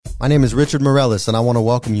My name is Richard Morellis, and I want to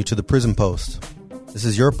welcome you to the Prison Post. This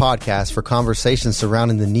is your podcast for conversations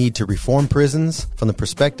surrounding the need to reform prisons from the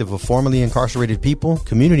perspective of formerly incarcerated people,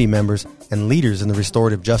 community members, and leaders in the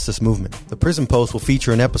restorative justice movement. The Prison Post will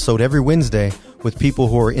feature an episode every Wednesday with people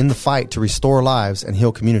who are in the fight to restore lives and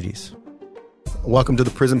heal communities. Welcome to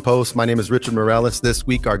the Prison Post. My name is Richard Morellis. This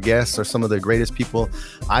week, our guests are some of the greatest people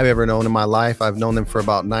I've ever known in my life. I've known them for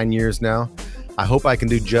about 9 years now. I hope I can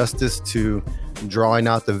do justice to drawing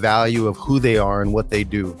out the value of who they are and what they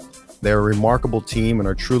do. They're a remarkable team and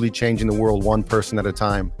are truly changing the world one person at a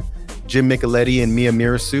time. Jim Micheletti and Mia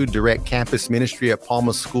Mirasu direct campus ministry at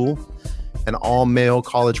Palma School, an all-male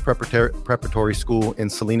college preparatory school in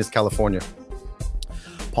Salinas, California.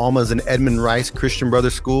 Palma is an Edmund Rice Christian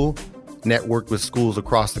Brothers school, networked with schools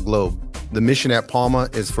across the globe. The mission at Palma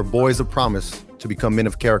is for boys of promise to become men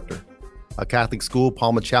of character. A Catholic school,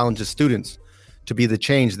 Palma challenges students to be the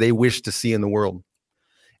change they wish to see in the world.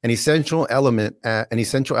 An essential element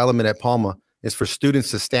at Palma is for students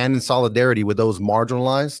to stand in solidarity with those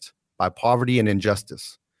marginalized by poverty and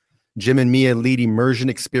injustice. Jim and Mia lead immersion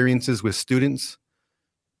experiences with students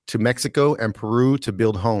to Mexico and Peru to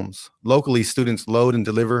build homes. Locally, students load and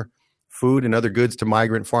deliver food and other goods to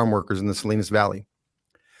migrant farm workers in the Salinas Valley.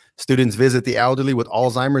 Students visit the elderly with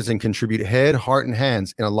Alzheimer's and contribute head, heart, and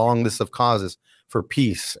hands in a long list of causes for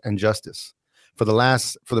peace and justice. For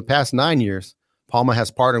the past 9 years, Palma has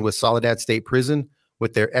partnered with Soledad State Prison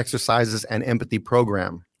with their Exercises and Empathy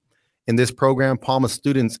program. In this program, Palma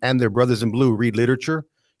students and their brothers in blue read literature,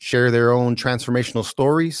 share their own transformational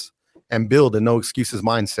stories, and build a no excuses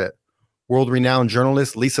mindset. World-renowned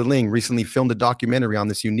journalist Lisa Ling recently filmed a documentary on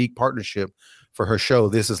this unique partnership for her show,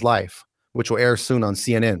 This Is Life, which will air soon on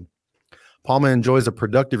CNN. Palma enjoys a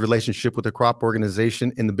productive relationship with the Crop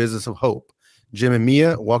organization in the business of hope. Jim and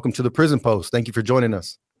Mia, welcome to the Prison Post. Thank you for joining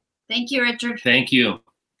us. Thank you, Richard. Thank you.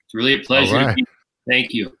 It's really a pleasure. All right.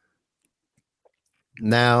 Thank you.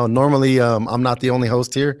 Now, normally, I'm not the only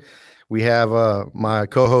host here. We have my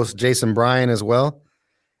co-host, Jason Bryan, as well.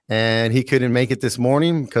 And he couldn't make it this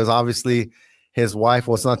morning because obviously his wife,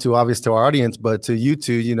 well, it's not too obvious to our audience, but to you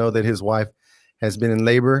two, you know that his wife has been in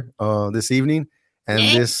labor this evening.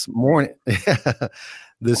 And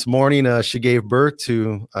this morning, she gave birth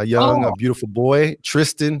to a beautiful boy,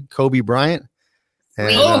 Tristan Kobe Bryant.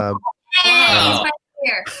 And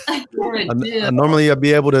normally I'll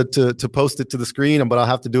be able to post it to the screen, but I'll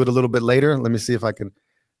have to do it a little bit later. Let me see if I can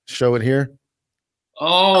show it here.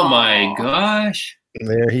 Oh my gosh.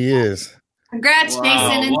 There he is. Congrats, Wow,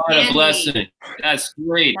 Jason. And what Sandy. a blessing. That's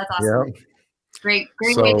great. That's awesome. Yep. Great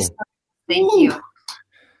way to start. Thank you.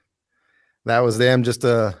 That was them just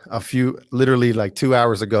literally like 2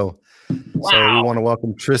 hours ago. Wow. So we want to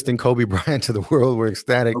welcome Tristan Kobe Bryant to the world. We're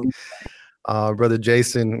ecstatic. Brother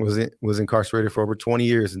Jason was incarcerated for over 20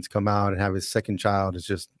 years, and to come out and have his second child is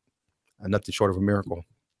just nothing short of a miracle.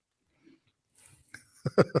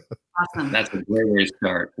 Awesome. That's a great way to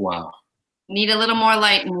start. Wow. Need a little more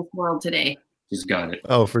light in this world today. Just got it.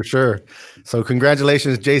 Oh, for sure. So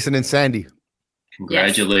congratulations, Jason and Sandy.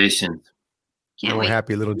 Congratulations. Can't We're wait.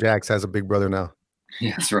 happy little Jax has a big brother now.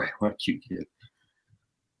 Yeah, that's right. What a cute kid.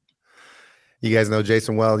 You guys know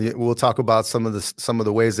Jason well. We'll talk about some of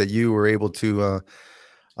the ways that you were able to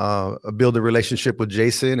build a relationship with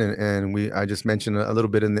Jason, and I just mentioned a little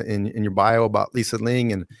bit in your bio about Lisa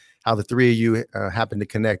Ling and how the three of you happened to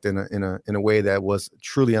connect in a way that was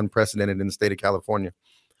truly unprecedented in the state of California.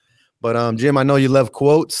 But Jim, I know you love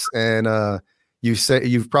quotes, and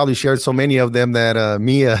you've probably shared so many of them that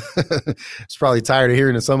Mia is probably tired of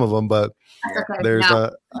hearing some of them. But Okay. there's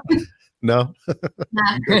no.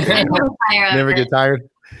 Never get tired.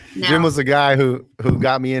 No. Jim was the guy who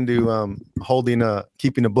got me into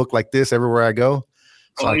keeping a book like this everywhere I go,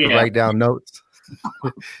 so I could write down notes.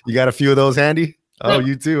 You got a few of those handy? Oh,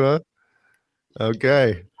 you too, huh?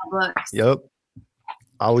 Okay. Books. Yep.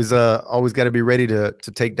 Always got to be ready to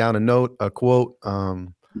take down a note, a quote,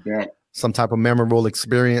 some type of memorable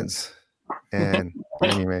experience. And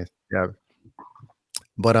anyways, yeah.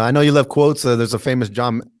 But I know you love quotes. There's a famous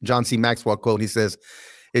John C. Maxwell quote. He says,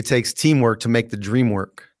 "It takes teamwork to make the dream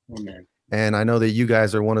work." Amen. And I know that you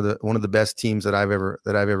guys are one of the best teams that I've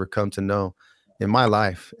ever come to know in my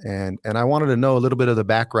life. And I wanted to know a little bit of the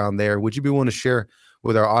background there. Would you be willing to share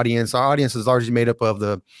with our audience? Our audience is largely made up of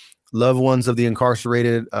the loved ones of the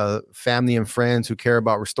incarcerated, family and friends who care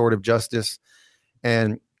about restorative justice.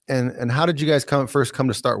 And how did you guys first come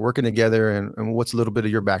to start working together? And what's a little bit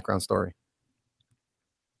of your background story?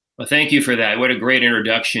 Well, thank you for that. What a great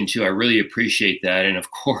introduction, too. I really appreciate that. And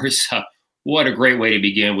of course, what a great way to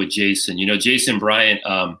begin with Jason. You know, Jason Bryant,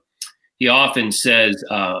 he often says,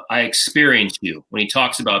 I experience you. When he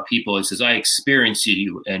talks about people, he says, I experience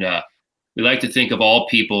you. And we like to think of all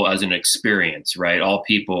people as an experience, right? All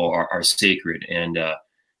people are sacred. And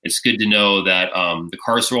it's good to know that the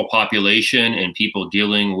carceral population and people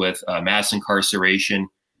dealing with mass incarceration,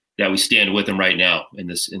 that we stand with them right now in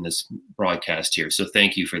this broadcast here. So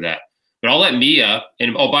thank you for that. But I'll let Mia,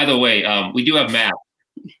 and oh, by the way, we do have masks.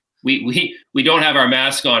 We don't have our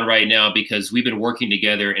mask on right now because we've been working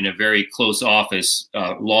together in a very close office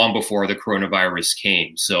long before the coronavirus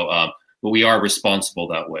came. So, but we are responsible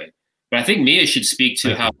that way. But I think Mia should speak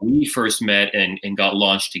to how we first met and got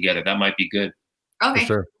launched together. That might be good. Okay. For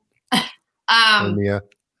sure. Mia.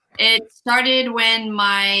 It started when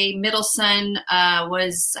my middle son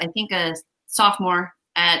was, I think, a sophomore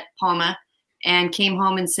at Palma, and came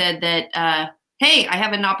home and said that, hey, I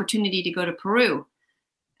have an opportunity to go to Peru.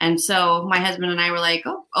 And so my husband and I were like,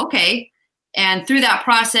 oh, okay. And through that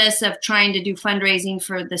process of trying to do fundraising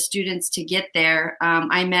for the students to get there,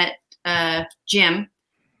 I met Jim.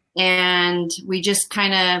 And we just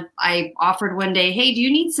I offered one day, hey, do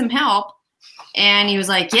you need some help? And he was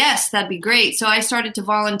like, yes, that'd be great. So I started to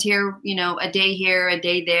volunteer, a day here, a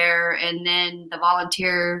day there. And then the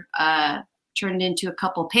volunteer turned into a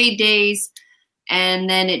couple paid days. And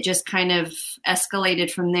then it just kind of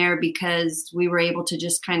escalated from there because we were able to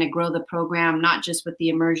just kind of grow the program, not just with the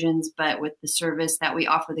immersions, but with the service that we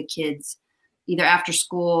offer the kids, either after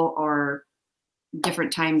school or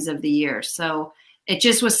different times of the year. So it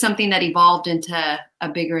just was something that evolved into a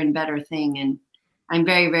bigger and better thing. And I'm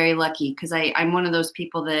very, very lucky because I'm one of those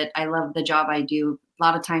people that I love the job I do. A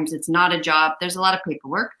lot of times it's not a job. There's a lot of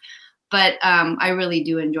paperwork, but I really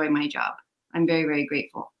do enjoy my job. I'm very, very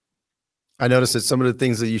grateful. I noticed that some of the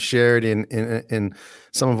things that you shared in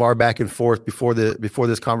some of our back and forth before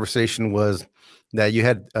this conversation was that you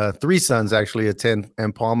had 3 sons actually attend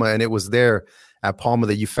Palma, and it was there at Palma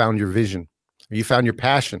that you found your vision, you found your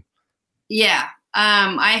passion. Yeah,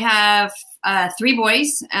 I have 3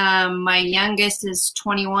 boys. My youngest is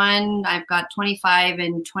 21. I've got 25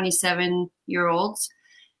 and 27-year-olds.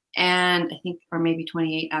 And I think, or maybe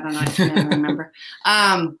 28, I don't know, I can't remember.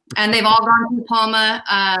 And they've all gone to Palma.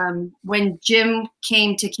 When Jim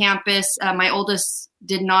came to campus, my oldest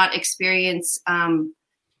did not experience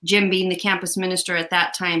Jim being the campus minister at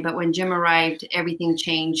that time. But when Jim arrived, everything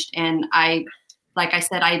changed. And like I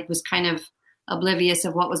said, I was kind of oblivious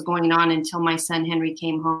of what was going on until my son Henry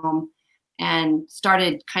came home and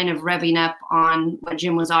started kind of revving up on what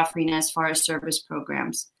Jim was offering as far as service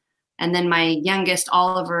programs. And then my youngest,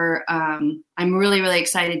 Oliver, I'm really, really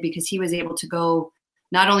excited because he was able to go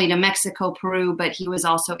not only to Mexico, Peru, but he was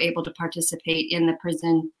also able to participate in the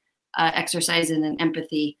prison exercise and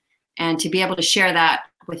empathy. And to be able to share that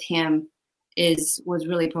with him was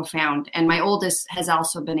really profound. And my oldest has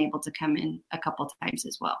also been able to come in a couple of times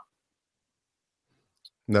as well.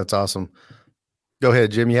 That's awesome. Go ahead,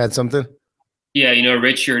 Jim. You had something? Yeah,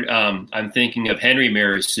 Richard, I'm thinking of Henry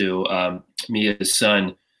Marisu, Mia's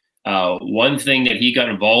son. One thing that he got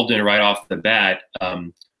involved in right off the bat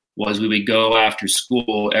was we would go after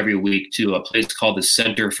school every week to a place called the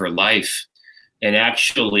Center for Life. And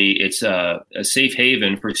actually, it's a safe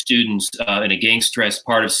haven for students in a gang-stressed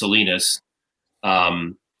part of Salinas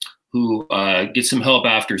who get some help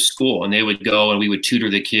after school. And they would go and we would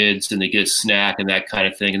tutor the kids and they get a snack and that kind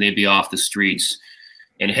of thing. And they'd be off the streets.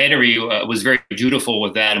 And Henry was very dutiful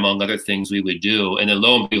with that, among other things we would do. And then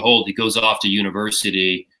lo and behold, he goes off to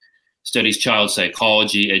university, studies child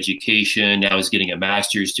psychology, education. Now he's getting a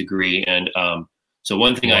master's degree. And so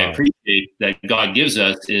one thing I appreciate that God gives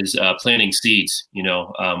us is planting seeds. You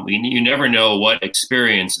never know what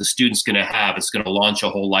experience the student's going to have. It's going to launch a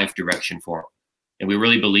whole life direction for them. And we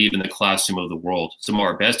really believe in the classroom of the world. Some of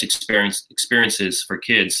our best experiences for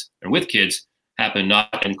kids and with kids happen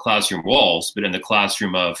not in classroom walls, but in the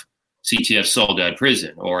classroom of CTF Soledad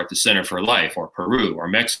Prison or at the Center for Life or Peru or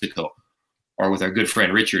Mexico or with our good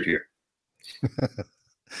friend Richard here.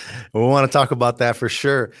 We want to talk about that for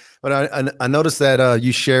sure. But I noticed that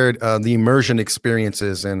you shared the immersion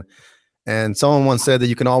experiences, and someone once said that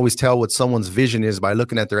you can always tell what someone's vision is by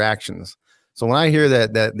looking at their actions. So when I hear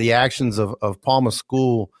that the actions of Palma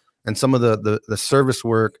School and some of the service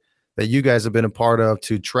work that you guys have been a part of,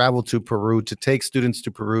 to travel to Peru, to take students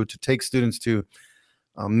to Peru, to take students to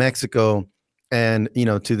Mexico, and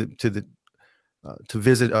to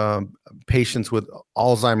visit patients with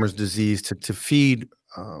Alzheimer's disease, to feed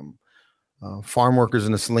farm workers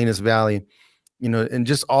in the Salinas Valley, and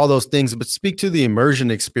just all those things. But speak to the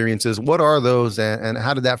immersion experiences. What are those, and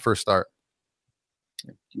how did that first start?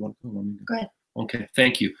 Do you want to go? Go ahead. Okay,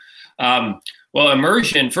 thank you. Well,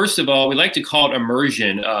 immersion, first of all, we like to call it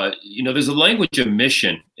immersion. There's a language of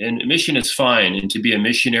mission, and mission is fine. And to be a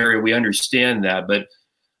missionary, we understand that. But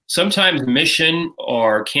sometimes mission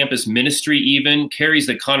or campus ministry even carries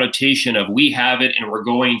the connotation of we have it and we're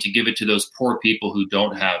going to give it to those poor people who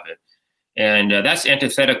don't have it. And that's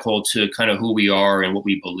antithetical to kind of who we are and what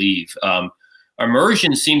we believe.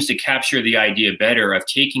 Immersion seems to capture the idea better of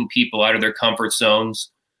taking people out of their comfort zones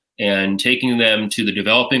and taking them to the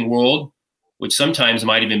developing world, which sometimes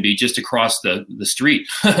might even be just across the street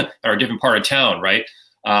or a different part of town, right?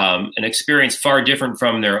 An experience far different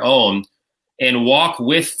from their own, and walk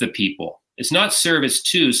with the people. It's not service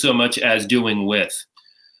to so much as doing with.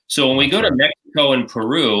 So when we go to Mexico and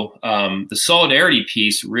Peru, the solidarity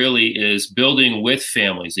piece really is building with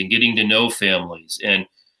families and getting to know families. And,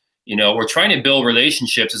 we're trying to build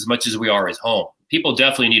relationships as much as we are as home. People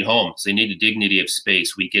definitely need homes. They need the dignity of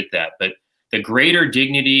space. We get that. But the greater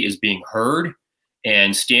dignity is being heard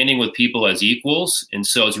and standing with people as equals. And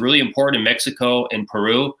so it's really important in Mexico and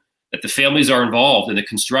Peru that the families are involved in the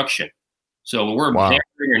construction. So when we're hammering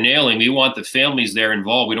or nailing, we want the families there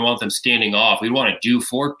involved. We don't want them standing off. We want to do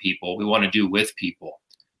for people. We want to do with people.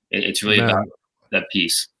 It's really about that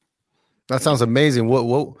piece. That sounds amazing.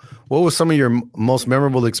 What was some of your most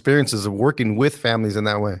memorable experiences of working with families in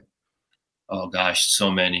that way? Oh gosh, so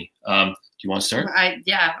many. Do you want to start? I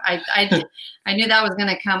knew that was going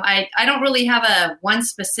to come. I don't really have a one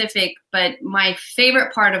specific, but my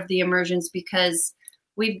favorite part of the immersions, because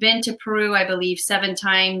we've been to Peru, I believe, 7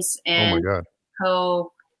 times, and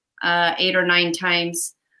Mexico 8 or 9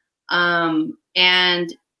 times.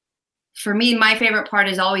 And for me, my favorite part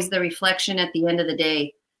is always the reflection at the end of the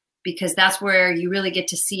day, because that's where you really get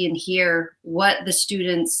to see and hear what the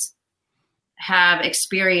students have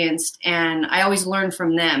experienced. And I always learn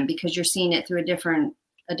from them, because you're seeing it through a different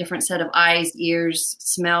set of eyes, ears,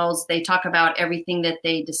 smells. They talk about everything that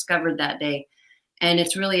they discovered that day. And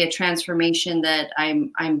it's really a transformation that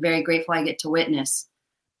I'm very grateful I get to witness.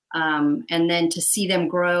 And then to see them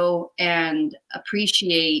grow and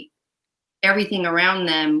appreciate everything around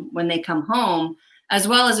them when they come home, as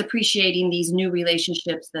well as appreciating these new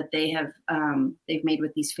relationships that they've made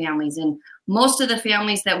with these families. And most of the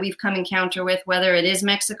families that we've come encounter with, whether it is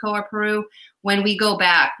Mexico or Peru, when we go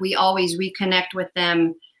back, we always reconnect with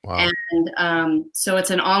them. Wow. And so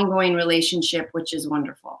it's an ongoing relationship, which is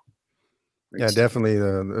wonderful. Yeah, definitely.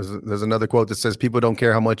 There's another quote that says, people don't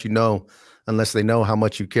care how much you know unless they know how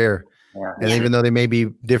much you care. Yeah. And even though they may be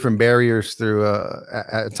different barriers through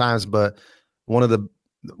at times, but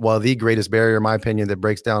the greatest barrier, in my opinion, that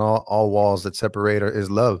breaks down all walls that separate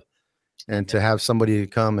is love. And to have somebody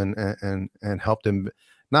come and help them,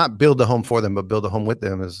 not build a home for them, but build a home with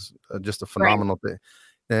them is just a phenomenal thing.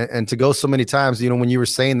 And to go so many times, when you were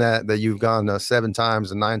saying that you've gone 7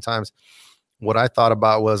 times and 9 times, what I thought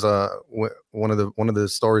about was one of the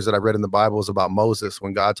stories that I read in the Bible is about Moses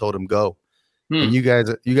when God told him go. And you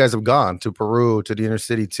guys have gone to Peru, to the inner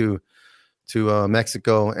city, to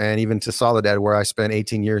Mexico, and even to Soledad, where I spent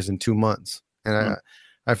 18 years and 2 months. And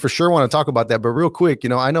I for sure want to talk about that. But real quick,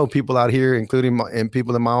 I know people out here, including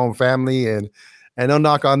people in my own family, and no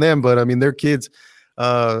knock on them, but I mean, their kids,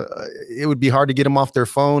 it would be hard to get them off their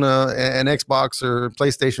phone, and Xbox or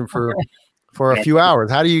PlayStation for a few hours.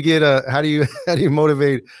 How do you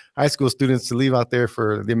motivate high school students to leave out there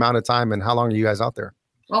for the amount of time, and how long are you guys out there?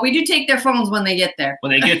 Well, we do take their phones when they get there.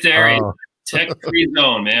 When they get there, tech-free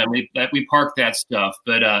zone, man. We park that stuff.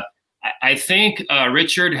 But I think,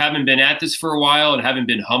 Richard, having been at this for a while and having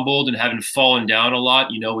been humbled and having fallen down a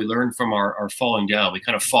lot, we learn from our falling down. We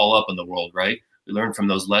kind of fall up in the world, right? We learn from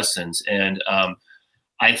those lessons. And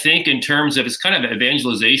I think in terms of, it's kind of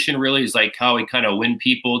evangelization, really, is like how we kind of win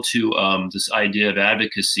people to this idea of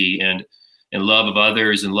advocacy and love of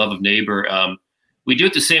others and love of neighbor. We do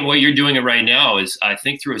it the same way you're doing it right now, is I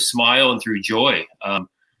think through a smile and through joy.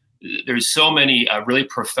 There's so many really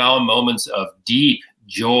profound moments of deep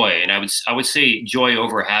joy. And I would say joy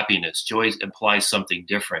over happiness. Joy implies something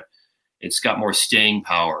different. It's got more staying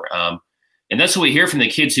power. And that's what we hear from the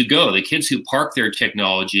kids who go, the kids who park their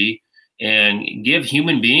technology and give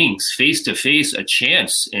human beings face-to-face a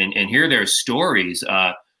chance and hear their stories.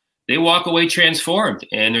 They walk away transformed.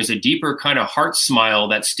 And there's a deeper kind of heart smile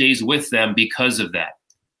that stays with them because of that.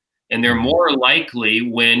 And they're more likely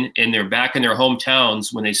when they're back in their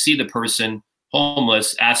hometowns, when they see the person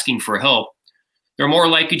homeless asking for help, they're more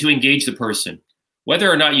likely to engage the person. Whether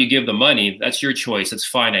or not you give the money, that's your choice. That's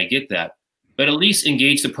fine. I get that. But at least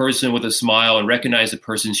engage the person with a smile and recognize the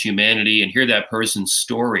person's humanity and hear that person's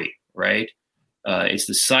story, right? It's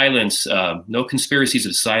the silence, no conspiracies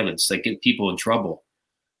of silence that get people in trouble.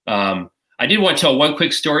 I I did want to tell one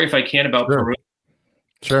quick story, if I can, about Peru.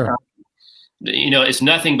 Sure. It's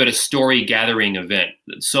nothing but a story gathering event.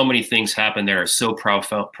 So many things happen that are so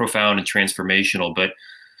profound and transformational. But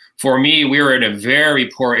for me, we were in a very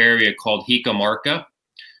poor area called Hicamarca.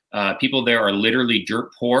 People there are literally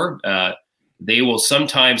dirt poor. They will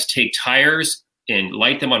sometimes take tires and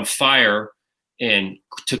light them on fire and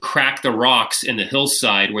to crack the rocks in the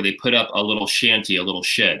hillside where they put up a little shanty, a little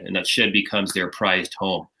shed, and that shed becomes their prized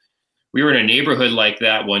home. We were in a neighborhood like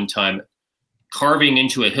that one time, carving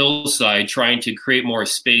into a hillside, trying to create more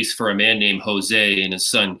space for a man named Jose and his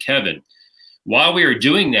son, Kevin. While we were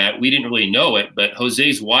doing that, we didn't really know it, but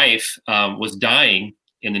Jose's wife was dying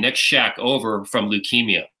in the next shack over from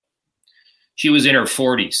leukemia. She was in her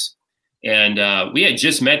 40s, and we had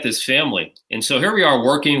just met this family. And so here we are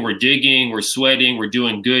working, we're digging, we're sweating, we're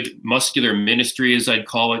doing good muscular ministry, as I'd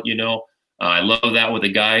call it, I love that with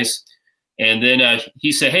the guys. And then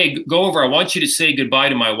he said, hey, go over. I want you to say goodbye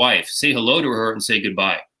to my wife. Say hello to her and say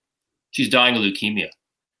goodbye. She's dying of leukemia.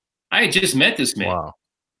 I had just met this man. Wow.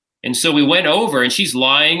 And so we went over, and she's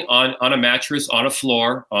lying on a mattress on a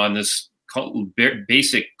floor on this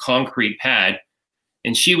basic concrete pad.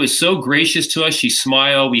 And she was so gracious to us. She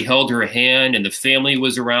smiled. We held her hand, and the family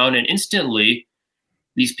was around. And instantly,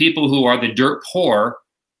 these people who are the dirt poor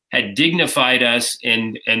had dignified us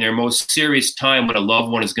in their most serious time when a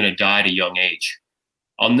loved one is going to die at a young age.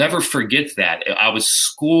 I'll never forget that. I was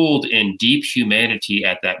schooled in deep humanity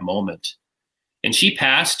at that moment. And she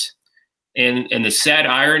passed. And the sad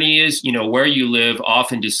irony is, where you live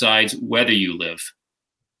often decides whether you live.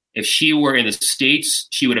 If she were in the States,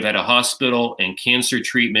 she would have had a hospital and cancer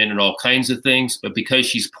treatment and all kinds of things. But because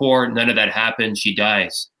she's poor, none of that happened. She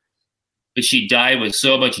dies. But she died with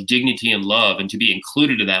so much dignity and love, and to be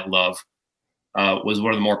included in that love was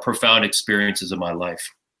one of the more profound experiences of my life.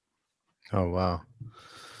 Oh, wow.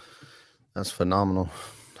 That's phenomenal.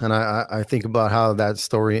 And I think about how that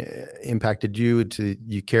story impacted you.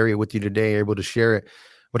 You carry it with you today, able to share it.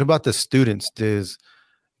 What about the students? Do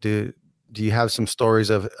you have some stories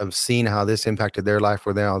of seeing how this impacted their life,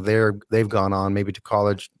 where they've gone on maybe to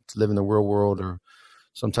college to live in the real world or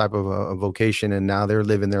some type of a vocation, and now they're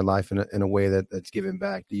living their life in a way that's giving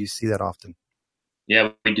back? Do you see that often? Yeah,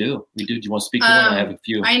 we do. Do you want to speak to one? I have a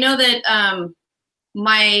few. I know that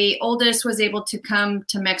my oldest was able to come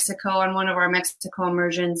to Mexico on one of our Mexico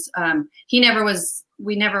immersions. We never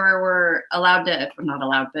were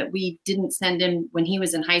but we didn't send him when he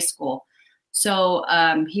was in high school. So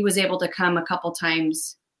he was able to come a couple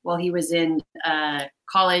times while he was in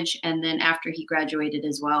college, and then after he graduated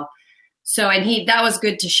as well. So, and that was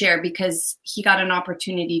good to share because he got an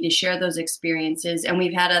opportunity to share those experiences. And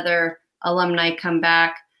we've had other alumni come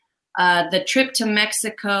back. The trip to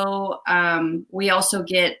Mexico, we also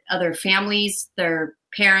get other families, their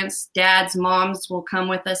parents, dads, moms will come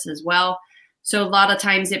with us as well. So a lot of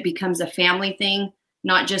times it becomes a family thing,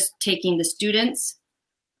 not just taking the students.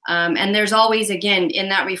 And there's always, again, in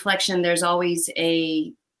that reflection, there's always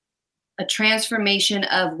a transformation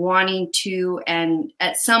of wanting to, and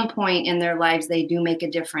at some point in their lives, they do make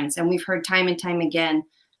a difference. And we've heard time and time again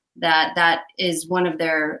that is one of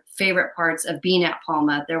their favorite parts of being at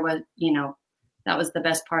Palma. There was, that was the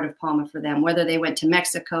best part of Palma for them, whether they went to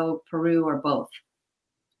Mexico, Peru, or both.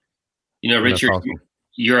 Richard, awesome.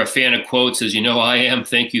 You're a fan of quotes, as you know I am.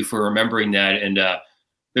 Thank you for remembering that. And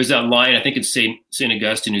there's that line, I think it's St.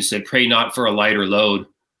 Augustine, who said, pray not for a lighter load,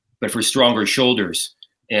 but for stronger shoulders.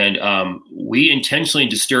 And we intentionally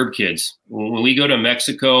disturb kids. When we go to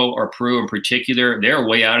Mexico or Peru in particular, they're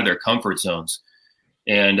way out of their comfort zones.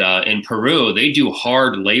 And in Peru, they do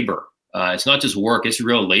hard labor. It's not just work, it's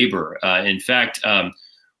real labor. In fact,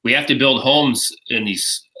 we have to build homes in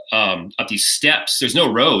these up these steps. There's no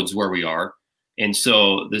roads where we are. And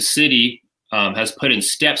so the city has put in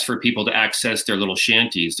steps for people to access their little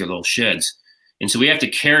shanties, their little sheds. And so we have to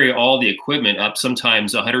carry all the equipment up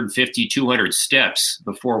sometimes 150, 200 steps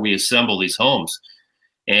before we assemble these homes.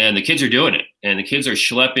 And the kids are doing it. And the kids are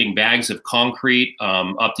schlepping bags of concrete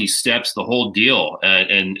up these steps, the whole deal.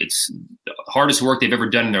 And it's the hardest work they've ever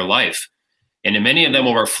done in their life. And many of them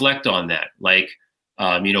will reflect on that. Like,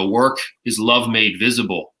 work is love made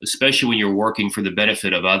visible, especially when you're working for the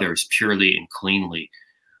benefit of others purely and cleanly.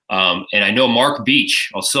 And I know Mark Beach,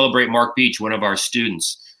 I'll celebrate Mark Beach, one of our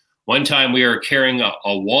students. One time we were carrying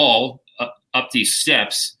a wall up these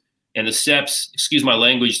steps, and the steps, excuse my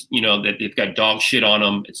language, that they've got dog shit on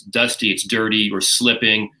them. It's dusty, it's dirty, we're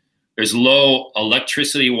slipping. There's low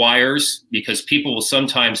electricity wires because people will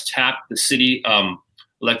sometimes tap the city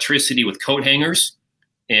electricity with coat hangers,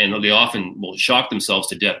 and they often will shock themselves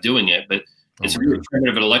to death doing it. But it's really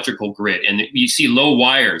primitive an electrical grid, and you see low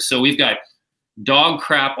wires. So we've got dog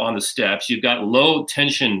crap on the steps. You've got low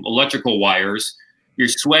tension electrical wires. You're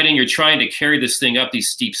sweating. You're trying to carry this thing up these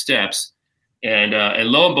steep steps. And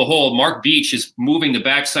lo and behold, Mark Beach is moving the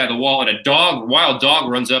backside of the wall, and a wild dog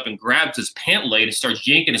runs up and grabs his pant leg and starts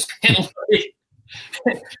yanking his pant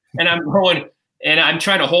leg. And I'm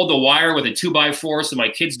trying to hold the wire with a 2x4 so my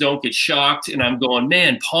kids don't get shocked. And I'm going,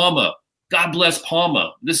 man, Palma, God bless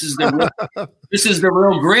Palma. This is the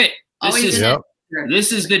real grit.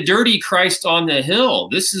 This is the dirty Christ on the hill.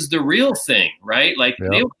 This is the real thing, right? Like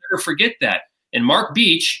they'll never forget that. And Mark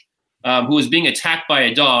Beach, who was being attacked by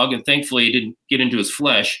a dog, and thankfully he didn't get into his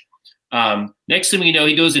flesh. Next thing you know,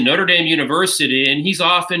 he goes to Notre Dame University, and he's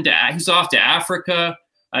off to Africa,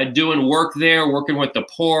 doing work there, working with the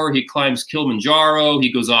poor. He climbs Kilimanjaro.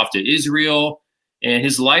 He goes off to Israel, and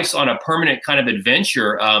his life's on a permanent kind of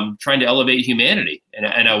adventure, trying to elevate humanity.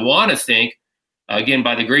 And I want to think, again,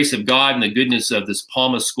 by the grace of God and the goodness of this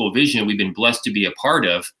Palma School vision we've been blessed to be a part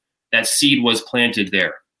of, that seed was planted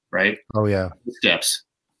there, right? Oh, yeah. Steps.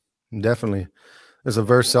 Definitely. There's a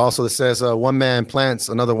verse also that says, one man plants,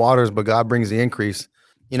 another waters, but God brings the increase.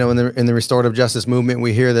 You know, in the restorative justice movement,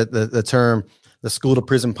 we hear that the term, the school to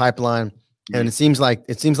prison pipeline. And it seems like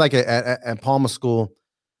at Palma School,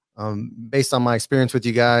 based on my experience with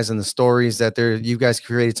you guys and the stories that you guys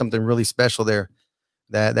created something really special there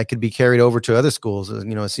that could be carried over to other schools.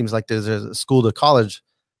 You know, it seems like there's a school to college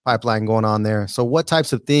pipeline going on there. So what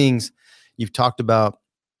types of things you've talked about,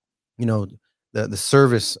 you know, the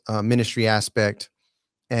service ministry aspect,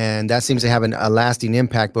 and that seems to have a lasting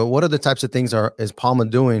impact. But what are the types of things is Palma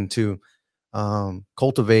doing to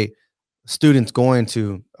cultivate students going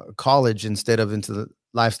to college instead of into the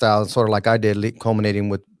lifestyle, sort of like I did, culminating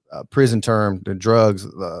with prison term, the drugs,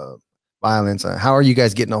 violence? How are you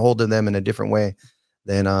guys getting a hold of them in a different way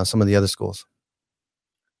than some of the other schools?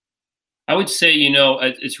 I would say, you know,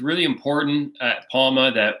 it's really important at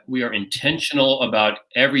Palma that we are intentional about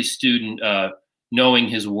every student knowing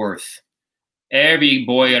his worth. Every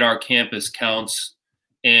boy at our campus counts,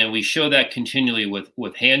 and we show that continually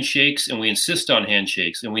with handshakes, and we insist on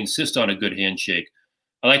handshakes, and we insist on a good handshake.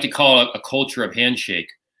 I like to call it a culture of handshake.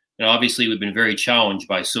 And obviously, we've been very challenged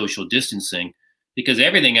by social distancing, because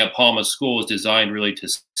everything at Palma School is designed really to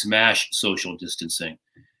smash social distancing.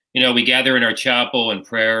 You know, we gather in our chapel in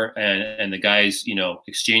prayer, and the guys, you know,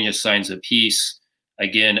 exchange signs of peace.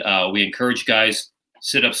 Again, we encourage guys,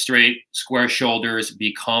 sit up straight, square shoulders,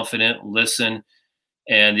 be confident, listen.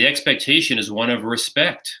 And the expectation is one of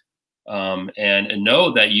respect. And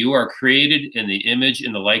know that you are created in the image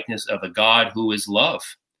and the likeness of a God who is love,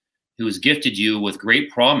 who has gifted you with great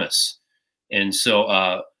promise. And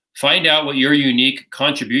so find out what your unique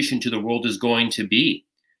contribution to the world is going to be,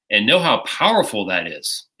 and know how powerful that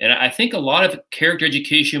is. And I think a lot of character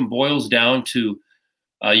education boils down to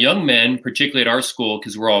young men, particularly at our school,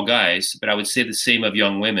 because we're all guys, but I would say the same of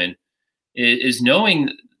young women, is knowing,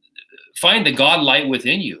 find the God light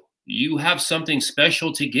within you. You have something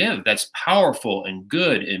special to give that's powerful and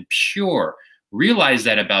good and pure. Realize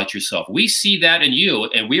that about yourself. We see that in you,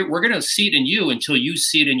 and we're going to see it in you until you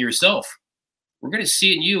see it in yourself. We're going to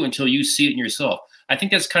see it in you until you see it in yourself. I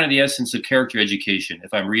think that's kind of the essence of character education,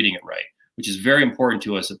 if I'm reading it right, which is very important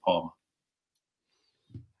to us at Palma.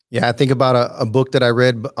 Yeah, I think about a book that I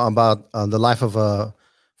read about the life of a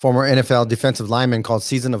former NFL defensive lineman called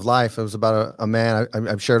Season of Life. It was about a man.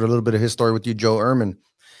 I've shared a little bit of his story with you, Joe Ehrman.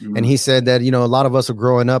 Mm-hmm. And he said that, you know, a lot of us are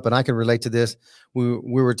growing up, and I can relate to this. We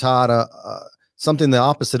were taught something the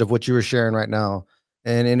opposite of what you were sharing right now.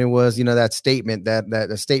 And it was, you know, that statement, that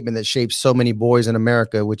a statement that shapes so many boys in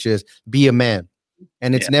America, which is be a man.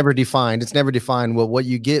 And it's never defined. It's never defined. Well, what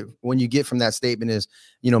you get when you get from that statement is,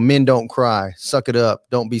 you know, men don't cry, suck it up,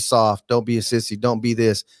 don't be soft, don't be a sissy, don't be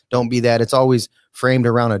this, don't be that. It's always framed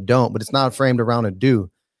around a don't, but it's not framed around a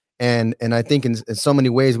do. And I think in so many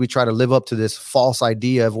ways we try to live up to this false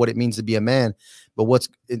idea of what it means to be a man. But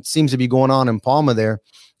it seems to be going on in Palma there,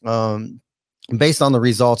 based on the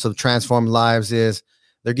results of Transformed Lives, is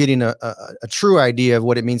they're getting a true idea of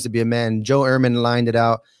what it means to be a man. Joe Ehrman lined it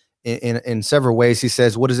out in several ways. He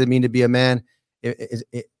says, what does it mean to be a man?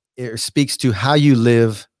 It speaks to how you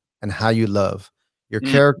live and how you love, your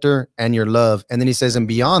character and your love. And then he says, and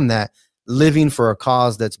beyond that, living for a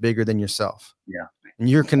cause that's bigger than yourself. Yeah. And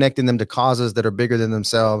you're connecting them to causes that are bigger than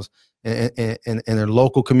themselves in their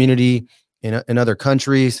local community, in other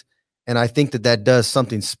countries. And I think that does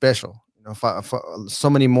something special. You know, so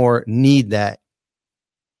many more need that.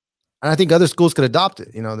 And I think other schools could adopt it.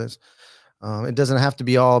 You know, it doesn't have to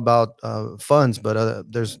be all about funds,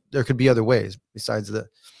 but there could be other ways besides it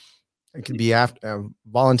could be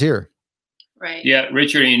volunteer. Right. Yeah,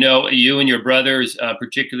 Richard, you know, you and your brothers,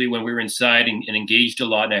 particularly when we were inside and engaged a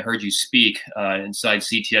lot, and I heard you speak inside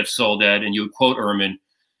CTF Soledad, and you would quote Ehrman,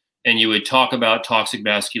 and you would talk about toxic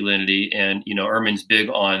masculinity. And, you know, Ehrman's big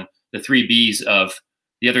on the 3 Bs of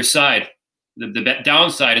the other side. The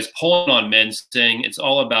downside is pulling on men, saying it's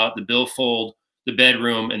all about the billfold, the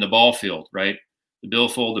bedroom, and the ball field, right? The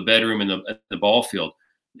billfold, the bedroom, and the ball field.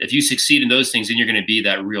 If you succeed in those things, then you're going to be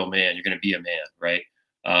that real man. You're going to be a man, right?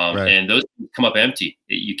 Right. And those come up empty.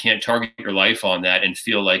 You can't target your life on that and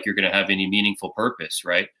feel like you're going to have any meaningful purpose,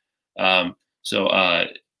 right? Yeah,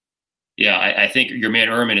 I think your man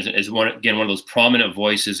Ehrman is one of those prominent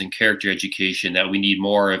voices in character education that we need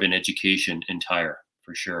more of in education entire,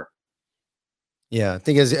 for sure. Yeah, I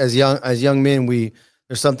think as young men,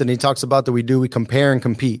 there's something he talks about that we do. We compare and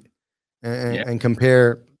compete, and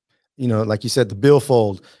compare. You know, like you said, the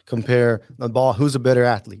billfold, compare the ball. Who's a better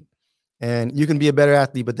athlete? And you can be a better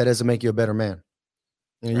athlete, but that doesn't make you a better man.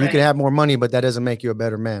 You know, right. You can have more money, but that doesn't make you a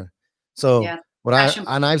better man. So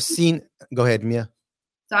I've seen. Go ahead, Mia.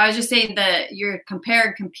 So I was just saying that you're compare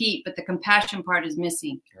and compete, but the compassion part is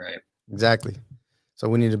missing. Right. Exactly. So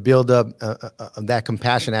we need to build up that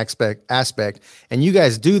compassion aspect, and you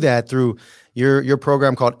guys do that through your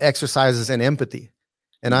program called Exercises in Empathy.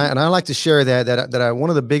 And I like to share that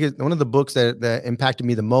one of the books that impacted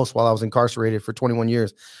me the most while I was incarcerated for 21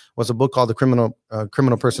 years was a book called The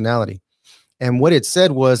Criminal Personality. And what it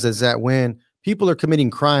said is that when people are committing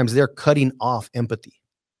crimes, they're cutting off empathy.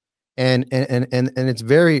 And it's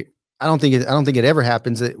very, I don't think it ever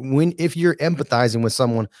happens that if you're empathizing with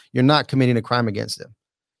someone, you're not committing a crime against them.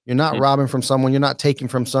 You're not robbing from someone. You're not taking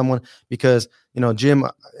from someone, because, you know, Jim,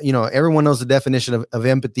 you know, everyone knows the definition of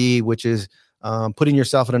empathy, which is putting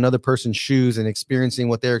yourself in another person's shoes and experiencing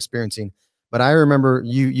what they're experiencing. But I remember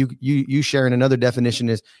you sharing another definition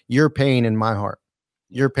is your pain in my heart.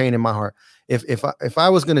 Your pain in my heart. If I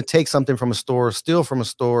was going to take something from a store, steal from a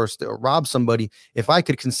store, rob somebody, if I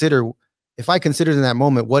considered in that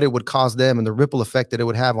moment what it would cause them and the ripple effect that it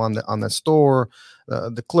would have on the store,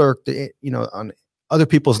 the clerk, on other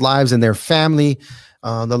people's lives and their family,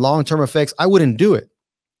 the long-term effects, I wouldn't do it.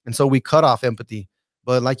 And so we cut off empathy.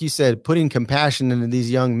 But like you said, putting compassion into these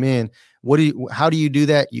young men, how do you do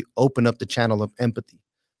that? You open up the channel of empathy.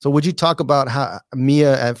 So would you talk about how,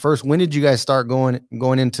 Mia, at first, when did you guys start going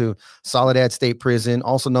into Soledad State Prison,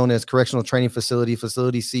 also known as Correctional Training Facility,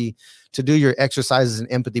 Facility C, to do your Exercises in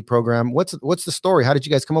Empathy program? What's the story? How did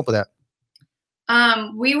you guys come up with that?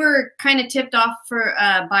 We were kind of tipped off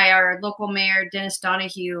by our local mayor, Dennis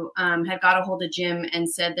Donahue, had got a hold of Jim and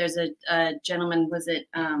said there's a gentleman, was it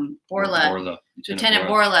Borla, Lieutenant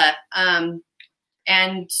Borla.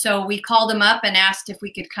 And so we called him up and asked if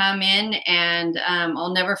we could come in, and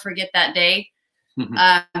I'll never forget that day.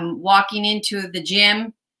 Walking into the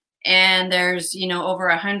gym, and there's, over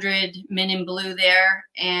 100 men in blue there,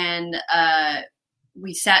 and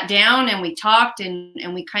we sat down and we talked,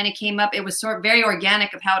 and we kind of came up. It was very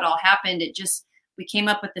organic of how it all happened. We came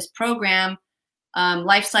up with this program.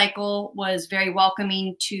 Life Cycle was very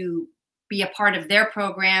welcoming to be a part of their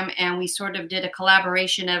program, and we sort of did a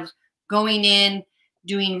collaboration of going in,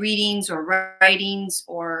 doing readings or writings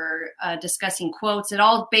or discussing quotes. It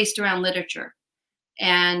all based around literature.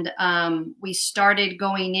 And we started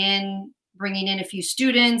going in, bringing in a few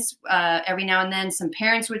students. Every now and then some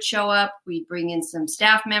parents would show up. We'd bring in some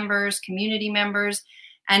staff members, community members,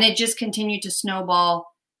 and it just continued to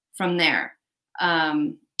snowball from there.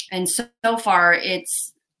 And so far,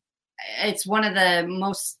 it's one of the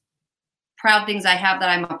most proud things I have that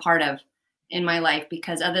I'm a part of in my life,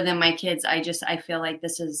 because other than my kids, I feel like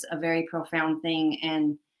this is a very profound thing,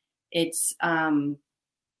 and it's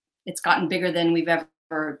gotten bigger than we've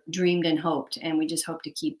ever dreamed and hoped, and we just hope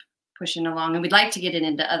to keep pushing along, and we'd like to get it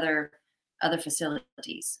into other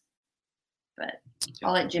facilities, but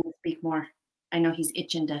I'll let Jim speak more. I know he's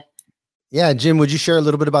itching to. Yeah, Jim, would you share a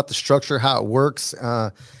little bit about the structure, how it works,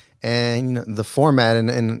 and the format?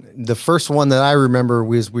 And the first one that I remember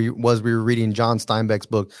was we were reading John Steinbeck's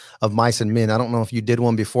book of Mice and Men. I don't know if you did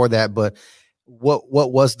one before that, but what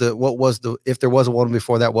was the if there was one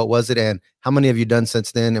before that, what was it, and how many have you done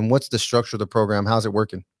since then? And what's the structure of the program? How's it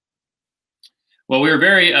working? Well, we were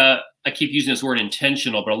very I keep using this word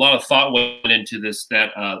intentional, but a lot of thought went into this.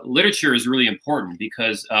 That literature is really important,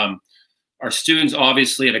 because our students,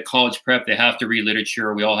 obviously at a college prep, they have to read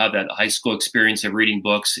literature. We all have that high school experience of reading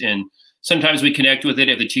books, and sometimes we connect with it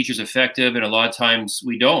if the teacher's effective, and a lot of times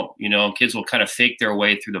we don't. Kids will kind of fake their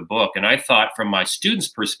way through the book. And I thought, from my students'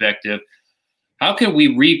 perspective, how can we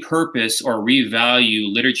repurpose or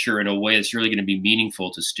revalue literature in a way that's really going to be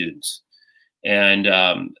meaningful to students? And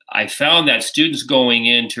I found that students going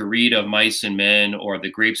in to read Of Mice and Men or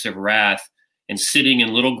The Grapes of Wrath and sitting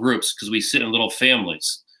in little groups, because we sit in little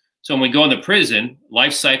families. So when we go in the prison,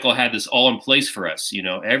 Life Cycle had this all in place for us. You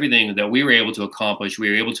know, everything that we were able to accomplish, we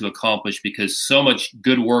were able to accomplish because so much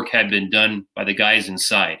good work had been done by the guys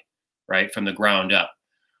inside, right, from the ground up.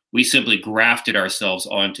 We simply grafted ourselves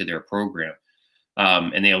onto their program,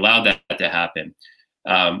 and they allowed that to happen.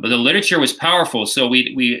 But the literature was powerful. So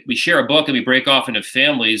we share a book and we break off into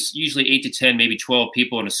families, usually 8 to 10, maybe 12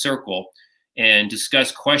 people in a circle, and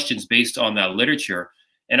discuss questions based on that literature.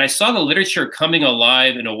 And I saw the literature coming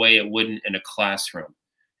alive in a way it wouldn't in a classroom.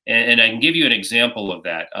 And I can give you an example of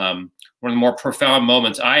that. One of the more profound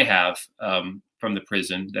moments I have from the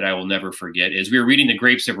prison that I will never forget is we were reading The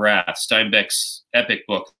Grapes of Wrath, Steinbeck's epic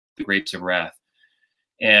book, The Grapes of Wrath.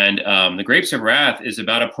 And The Grapes of Wrath is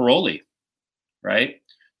about a parolee, right?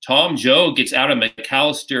 Tom Joe gets out of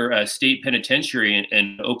McAllister State Penitentiary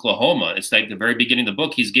in Oklahoma. It's like the very beginning of the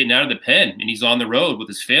book. He's getting out of the pen and he's on the road with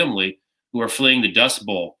his family who are fleeing the Dust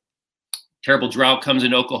Bowl. Terrible drought comes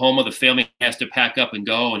in Oklahoma. The family has to pack up and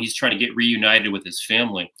go, and he's trying to get reunited with his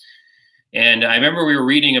family. And I remember we were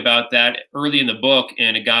reading about that early in the book,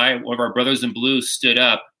 and a guy, one of our brothers in blue, stood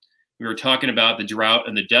up. We were talking about the drought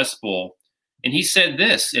and the Dust Bowl. And he said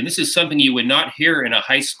this, and this is something you would not hear in a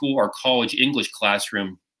high school or college English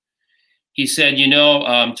classroom. He said, you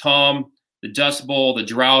know, Tom, the Dust Bowl, the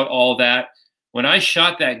drought, all that. When I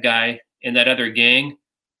shot that guy in that other gang,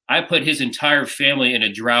 I put his entire family in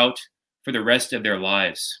a drought for the rest of their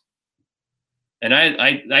lives. And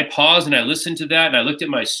I paused and I listened to that, and I looked at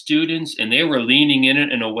my students, and they were leaning in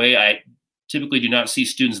it in a way I typically do not see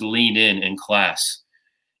students lean in class.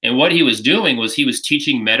 And what he was doing was he was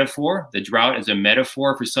teaching metaphor, the drought as a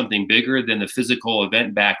metaphor for something bigger than the physical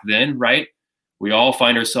event back then, right? We all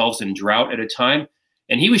find ourselves in drought at a time.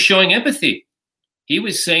 And he was showing empathy. He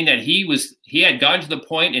was saying that he had gotten to the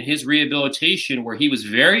point in his rehabilitation where he was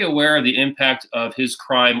very aware of the impact of his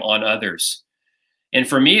crime on others. And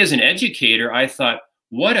for me as an educator, I thought,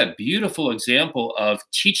 what a beautiful example of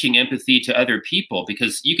teaching empathy to other people,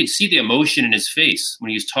 because you could see the emotion in his face when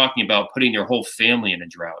he was talking about putting their whole family in a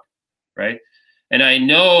drought, right? And I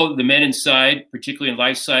know the men inside, particularly in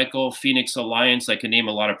Life Cycle, Phoenix Alliance, I can name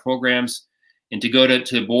a lot of programs, and to go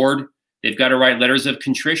to board, they've got to write letters of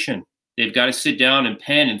contrition. They've got to sit down and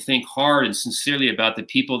pen and think hard and sincerely about the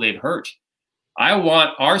people they've hurt. I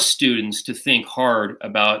want our students to think hard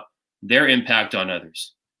about their impact on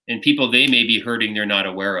others and people they may be hurting they're not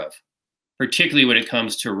aware of, particularly when it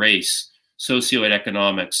comes to race,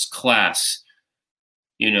 socioeconomics, class.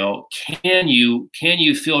 You know, can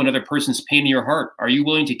you feel another person's pain in your heart? Are you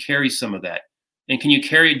willing to carry some of that? And can you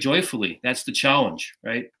carry it joyfully? That's the challenge,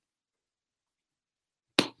 right?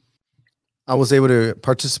 I was able to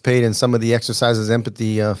participate in some of the exercises,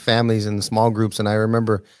 empathy, families and small groups. And I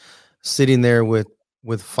remember sitting there with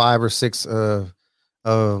 5 or 6 of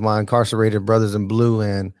my incarcerated brothers in blue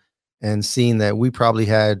and seeing that we probably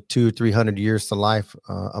had 200 or 300 years to life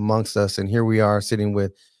amongst us. And here we are sitting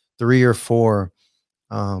with 3 or 4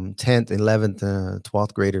 10th, 11th,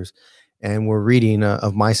 12th graders. And we're reading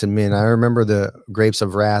Of Mice and Men. I remember The Grapes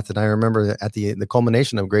of Wrath, and I remember that at the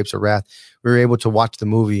culmination of Grapes of Wrath, we were able to watch the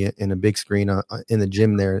movie in a big screen in the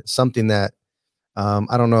gym there. Something that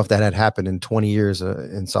I don't know if that had happened in 20 years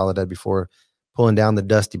in Soledad before, pulling down the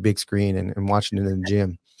dusty big screen and watching it in the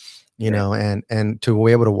gym, you know, and to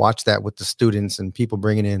be able to watch that with the students and people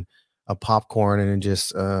bringing in a popcorn and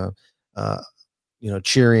just you know,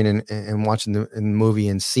 cheering and watching the movie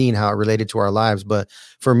and seeing how it related to our lives. But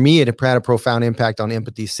for me, it had a profound impact on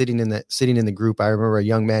empathy. Sitting in the group, I remember a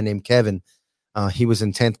young man named Kevin. He was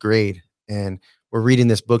in 10th grade, and we're reading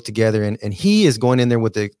this book together. And he is going in there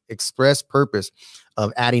with the express purpose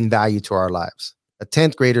of adding value to our lives. A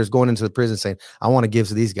 10th grader is going into the prison saying, I want to give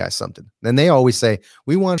to these guys something. Then they always say,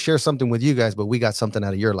 we want to share something with you guys, but we got something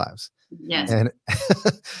out of your lives. Yes. And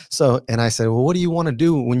and I said, well, what do you want to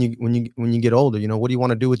do when you get older? You know, what do you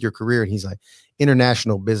want to do with your career? And he's like,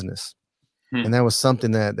 international business. And that was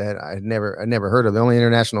something that I never heard of. The only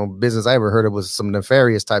international business I ever heard of was some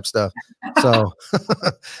nefarious type stuff. So,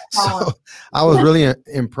 so I was really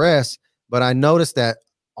impressed, but I noticed that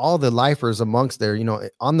all the lifers amongst there, you know,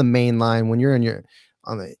 on the main line, when you're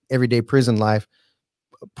on the everyday prison life,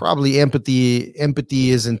 probably empathy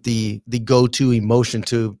isn't the go-to emotion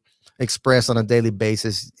to express on a daily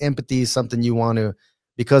basis. Empathy is something you want to,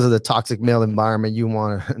 because of the toxic male environment, you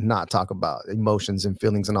want to not talk about emotions and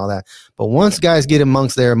feelings and all that. But once guys get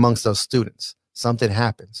amongst those students, something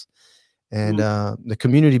happens, and the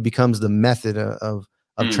community becomes the method of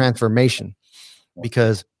transformation,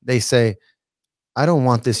 because they say, I don't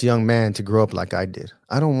want this young man to grow up like I did.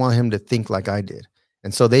 I don't want him to think like I did.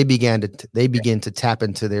 And so they begin to tap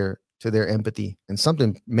into their empathy, and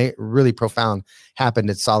something really profound happened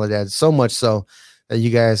at Soledad. So much so that you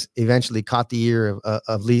guys eventually caught the ear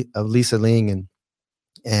of Lisa Ling,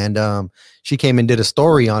 and she came and did a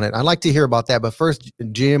story on it. I'd like to hear about that. But first,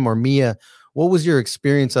 Jim or Mia, what was your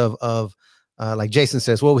experience of like Jason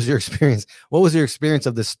says, what was your experience? What was your experience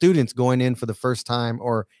of the students going in for the first time,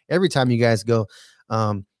 or every time you guys go,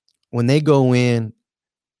 when they go in,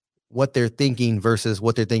 what they're thinking versus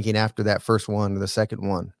what they're thinking after that first one or the second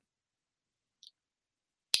one?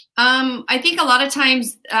 I think a lot of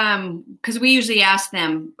times, because we usually ask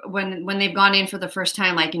them when they've gone in for the first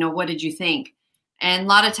time, like, what did you think? And a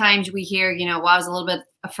lot of times we hear, well, I was a little bit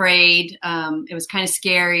afraid. It was kind of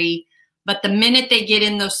scary. But the minute they get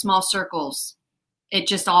in those small circles, it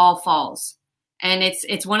just all falls. And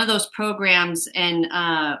it's one of those programs. And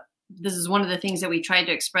this is one of the things that we tried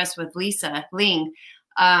to express with Lisa Ling.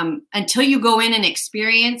 Until you go in and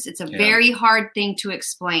experience, it's a very hard thing to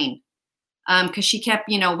explain. Because she kept,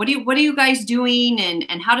 what are you guys doing,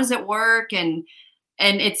 and how does it work? And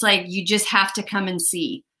it's like, you just have to come and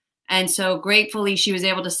see. And so gratefully, she was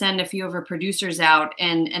able to send a few of her producers out,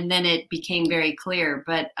 and then it became very clear.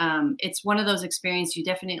 But it's one of those experiences you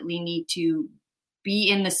definitely need to be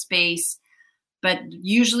in the space. But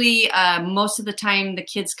usually, most of the time, the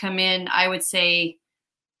kids come in, I would say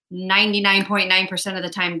 99.9% of the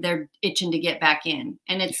time, they're itching to get back in.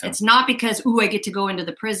 And it's not because, I get to go into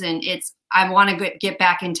the prison. It's, I want to get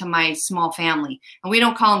back into my small family. And we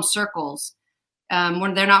don't call them circles.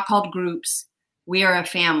 When they're not called groups. We are a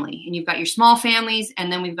family, and you've got your small families,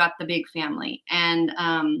 and then we've got the big family. And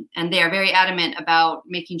they are very adamant about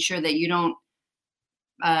making sure that you don't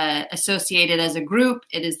associate it as a group.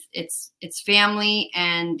 It's family,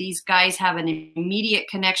 and these guys have an immediate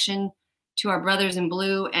connection to our brothers in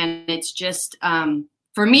blue. And it's just,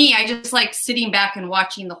 for me, I just like sitting back and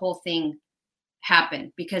watching the whole thing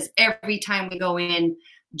happen, because every time we go in,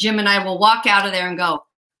 Jim and I will walk out of there and go,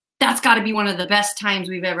 that's got to be one of the best times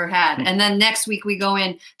we've ever had. And then next week we go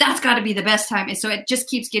in, that's got to be the best time. And so it just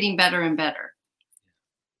keeps getting better and better.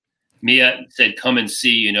 Mia said, come and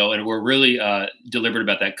see, and we're really deliberate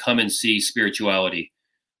about that come and see spirituality,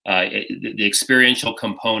 the experiential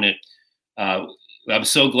component. I'm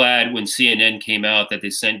so glad when CNN came out that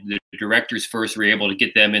they sent the directors first, were able to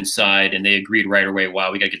get them inside, and they agreed right away,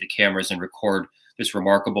 wow, we got to get the cameras and record this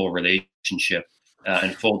remarkable relationship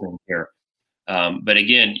unfolding here. But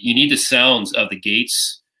again, you need the sounds of the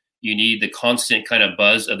gates. You need the constant kind of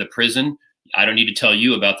buzz of the prison. I don't need to tell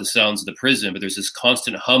you about the sounds of the prison, but there's this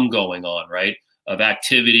constant hum going on, right, of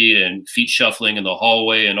activity and feet shuffling in the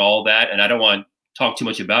hallway and all that. And I don't want to talk too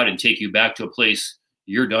much about it and take you back to a place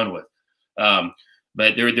you're done with.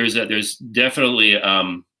 But there's definitely,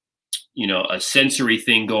 a sensory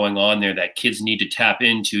thing going on there that kids need to tap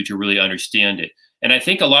into to really understand it. And I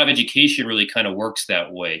think a lot of education really kind of works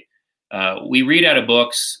that way. We read out of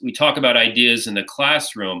books, we talk about ideas in the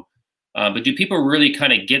classroom, but do people really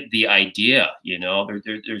kind of get the idea?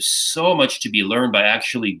 There's so much to be learned by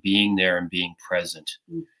actually being there and being present,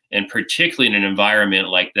 and particularly in an environment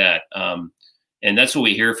like that. And that's what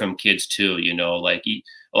we hear from kids too, like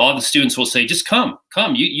a lot of the students will say, just come,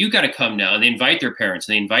 you got to come now. And they invite their parents,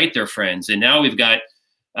 and they invite their friends. And now we've got,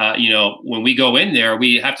 when we go in there,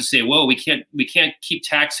 we have to say, well, we can't keep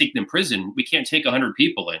tax seeking in prison. We can't take 100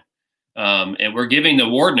 people in. And we're giving the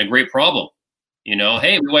warden a great problem.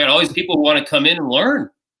 Hey, we got all these people who want to come in and learn,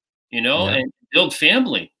 and build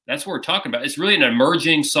family. That's what we're talking about. It's really an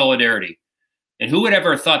emerging solidarity. And who would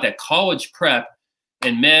ever have thought that college prep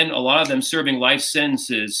and men, a lot of them serving life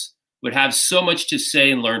sentences, would have so much to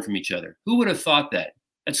say and learn from each other? Who would have thought that?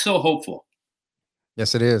 That's so hopeful.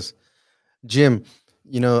 Yes, it is. Jim,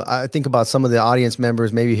 I think about some of the audience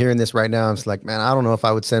members maybe hearing this right now. It's like, man, I don't know if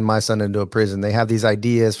I would send my son into a prison. They have these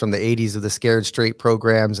ideas from the 80s of the Scared Straight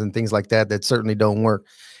programs and things like that certainly don't work.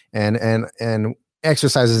 And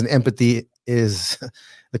exercises in empathy is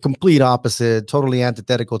the complete opposite, totally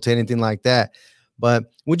antithetical to anything like that. But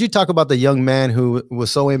would you talk about the young man who was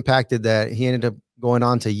so impacted that he ended up going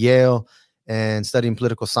on to Yale and studying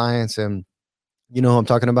political science? And you know who I'm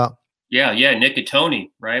talking about? Yeah, Nick and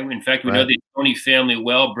Tony, right? In fact, we know the Tony family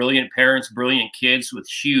well, brilliant parents, brilliant kids with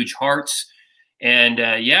huge hearts. And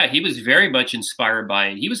he was very much inspired by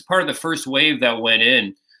it. He was part of the first wave that went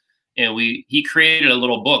in, and he created a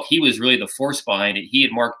little book. He was really the force behind it. He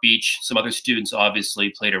and Mark Beach, some other students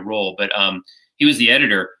obviously played a role, but he was the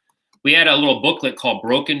editor. We had a little booklet called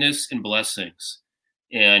Brokenness and Blessings.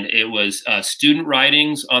 And it was student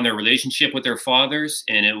writings on their relationship with their fathers,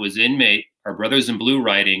 and it was inmate our Brothers in Blue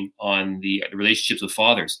writing on the relationships with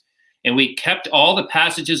fathers. And we kept all the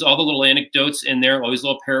passages, all the little anecdotes in there, all these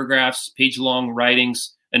little paragraphs, page-long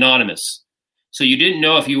writings, anonymous. So you didn't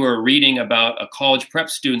know if you were reading about a college prep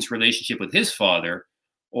student's relationship with his father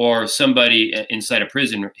or somebody inside a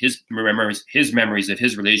prison, his memories of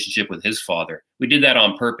his relationship with his father. We did that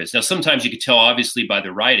on purpose. Now, sometimes you could tell, obviously, by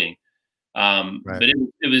the writing, Right. but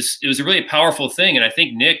it was a really powerful thing. And I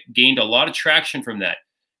think Nick gained a lot of traction from that.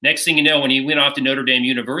 Next thing you know, when he went off to Notre Dame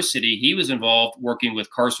University, he was involved working with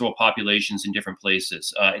carceral populations in different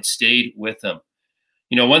places. It stayed with him.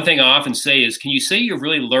 You know, one thing I often say is, can you say you've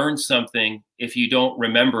really learned something if you don't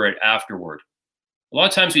remember it afterward? A lot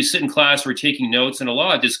of times we sit in class, we're taking notes, and a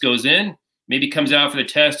lot of just goes in, maybe comes out for the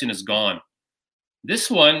test and is gone. This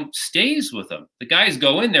one stays with them. The guys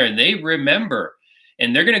go in there and they remember,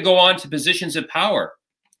 and they're going to go on to positions of power.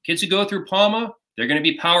 Kids who go through Palma, they're going to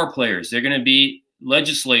be power players. They're going to be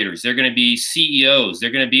legislators. They're going to be CEOs.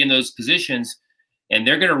 They're going to be in those positions, and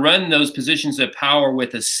they're going to run those positions of power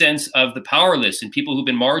with a sense of the powerless and people who've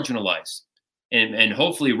been marginalized, and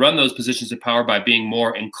hopefully run those positions of power by being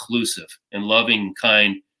more inclusive and loving,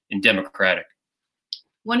 kind, and democratic.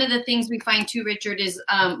 One of the things we find too, Richard, is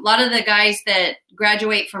a lot of the guys that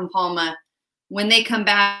graduate from Palma, when they come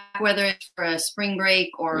back, whether it's for a spring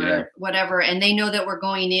break or whatever, and they know that we're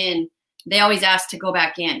going in, they always ask to go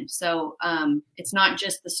back in. So it's not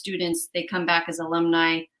just the students. They come back as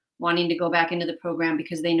alumni wanting to go back into the program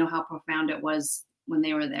because they know how profound it was when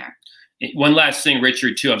they were there. One last thing,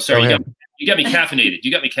 Richard, too. I'm sorry. You got me caffeinated.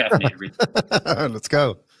 You got me caffeinated, Richard. Let's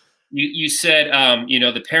go. You said,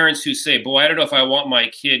 the parents who say, boy, I don't know if I want my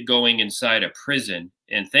kid going inside a prison.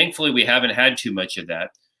 And thankfully, we haven't had too much of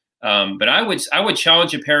that. But I would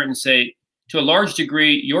challenge a parent and say, to a large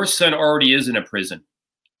degree, your son already is in a prison.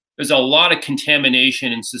 There's a lot of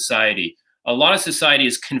contamination in society. A lot of society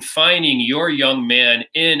is confining your young man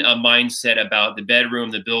in a mindset about the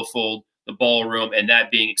bedroom, the billfold, the ballroom, and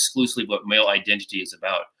that being exclusively what male identity is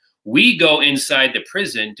about. We go inside the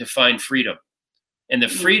prison to find freedom. And the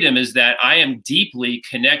freedom is that I am deeply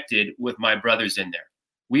connected with my brothers in there.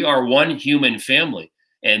 We are one human family,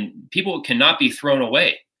 and people cannot be thrown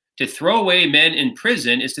away. To throw away men in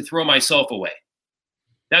prison is to throw myself away.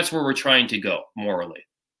 That's where we're trying to go morally.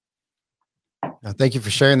 Thank you for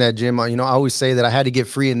sharing that, Jim. I always say that I had to get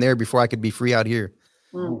free in there before I could be free out here.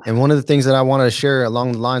 And one of the things that I want to share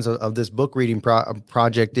along the lines of this book reading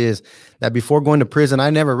project is that before going to prison, I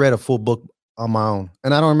never read a full book on my own.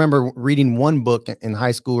 And I don't remember reading one book in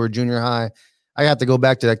high school or junior high. I had to go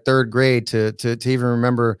back to like third grade to even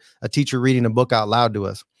remember a teacher reading a book out loud to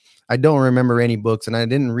us. I don't remember any books, and I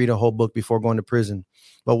didn't read a whole book before going to prison.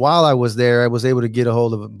 But while I was there, I was able to get a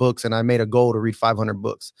hold of books, and I made a goal to read 500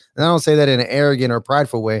 books. And I don't say that in an arrogant or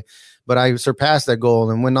prideful way, but I surpassed that goal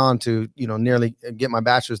and went on to, nearly get my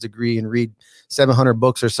bachelor's degree and read 700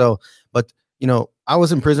 books or so. But, I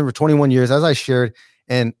was in prison for 21 years, as I shared.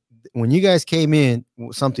 And when you guys came in,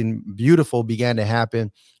 something beautiful began to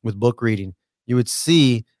happen with book reading. You would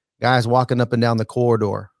see guys walking up and down the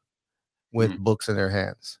corridor with books in their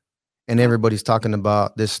hands, and everybody's talking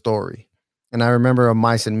about this story. And I remember of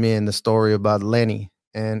Mice and Men, the story about Lenny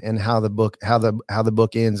and how the book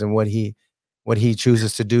ends and what he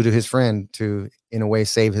chooses to do to his friend to, in a way,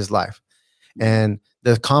 save his life, and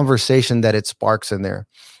the conversation that it sparks in there.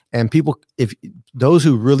 And people, if those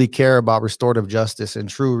who really care about restorative justice and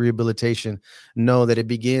true rehabilitation, know that it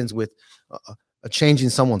begins with changing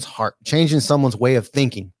someone's heart, changing someone's way of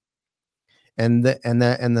thinking, and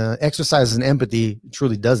the exercise in empathy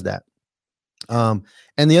truly does that.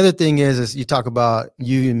 And the other thing is you talk about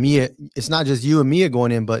you and Mia. It's not just you and Mia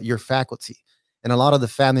going in, but your faculty and a lot of the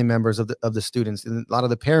family members of the students and a lot of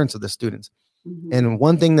the parents of the students. And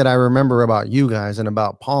one thing that I remember about you guys and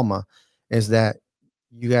about Palma is that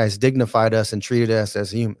you guys dignified us and treated us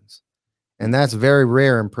as humans. And that's very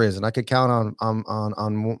rare in prison. I could count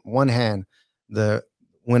on one hand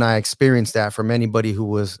when I experienced that from anybody who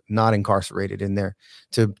was not incarcerated in there,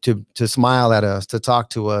 to smile at us, to talk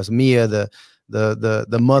to us. Mia,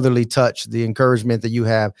 the motherly touch, the encouragement that you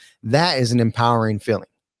have, that is an empowering feeling.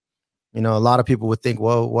 A lot of people would think,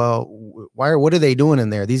 well, what are they doing in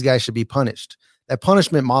there? These guys should be punished. That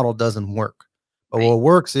punishment model doesn't work. But what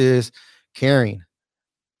works is caring,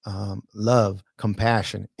 love,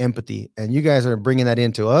 compassion, empathy. And you guys are bringing that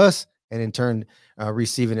into us, and in turn,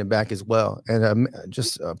 receiving it back as well. And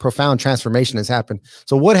just a profound transformation has happened.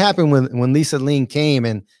 So what happened when Lisa Ling came,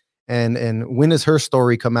 and when does her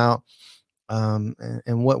story come out?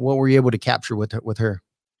 And what were you able to capture with her?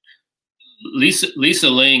 Lisa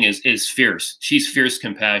Ling is fierce. She's fierce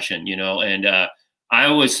compassion, and I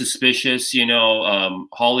was suspicious,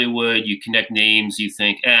 Hollywood, you connect names, you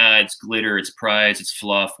think, it's glitter, it's prize, it's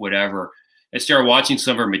fluff, whatever. I started watching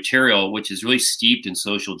some of her material, which is really steeped in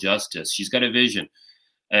social justice. She's got a vision.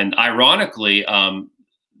 And ironically,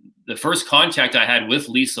 the first contact I had with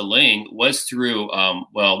Lisa Ling was through,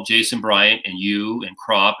 Jason Bryant and you and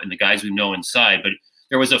Crop and the guys we know inside. But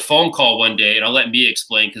there was a phone call one day, and I'll let Mia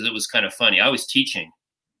explain because it was kind of funny. I was teaching.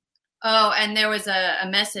 Oh, and there was a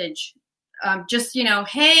message.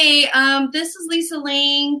 Hey, this is Lisa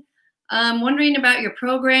Ling. Wondering about your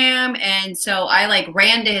program. And so I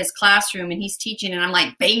ran to his classroom, and he's teaching, and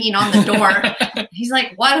I'm banging on the door. He's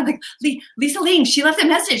like, what? I'm like, Lisa Ling, she left a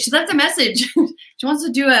message. She wants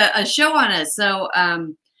to do a show on us. So,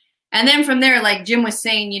 and then from there, like Jim was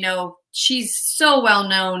saying, she's so well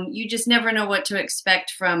known. You just never know what to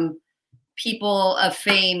expect from people of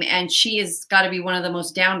fame, and she has got to be one of the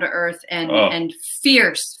most down to earth and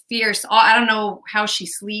fierce. I don't know how she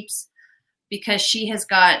sleeps, because she has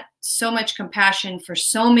got so much compassion for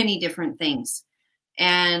so many different things.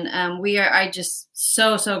 And I just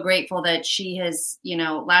so grateful that she has,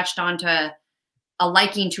 latched onto a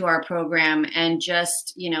liking to our program, and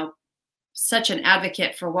just, such an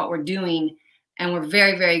advocate for what we're doing. And we're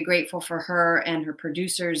very, very grateful for her and her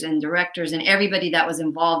producers and directors and everybody that was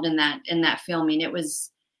involved in that filming. It was,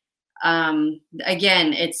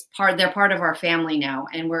 again, they're part of our family now,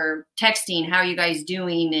 and we're texting, how you guys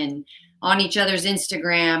doing, and on each other's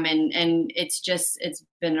Instagram. And it's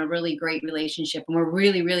been a really great relationship, and we're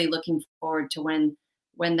really, really looking forward to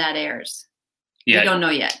when that airs. Yeah, we don't know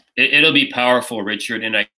yet. It'll be powerful, Richard.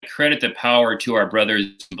 And I credit the power to our brothers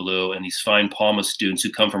in blue and these fine Palma students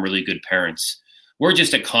who come from really good parents. We're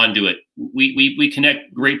just a conduit. We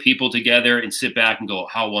connect great people together and sit back and go,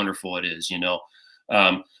 how wonderful it is,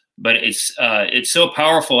 But it's so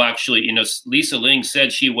powerful, actually. Lisa Ling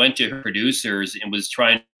said she went to her producers and was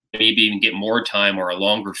trying to maybe even get more time or a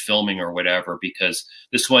longer filming or whatever, because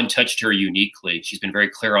this one touched her uniquely. She's been very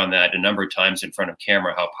clear on that a number of times in front of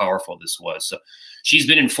camera, how powerful this was. So she's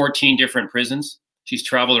been in 14 different prisons. She's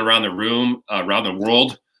traveled around the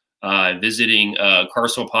world, visiting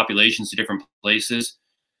carceral populations to different places.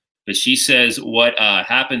 But she says what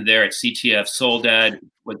happened there at CTF Soledad,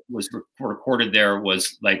 what was recorded there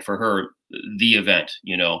was, like, for her, the event,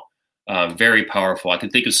 very powerful. I can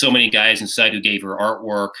think of so many guys inside who gave her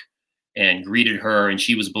artwork and greeted her, and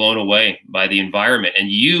she was blown away by the environment.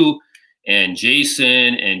 And you and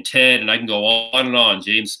Jason and Ted, and I can go on and on,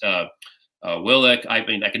 James Willick. I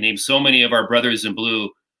can name so many of our brothers in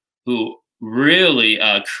blue who really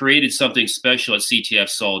created something special at CTF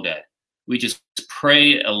Soledad. We just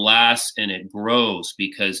pray it lasts and it grows,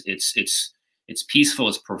 because it's peaceful,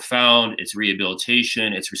 it's profound, it's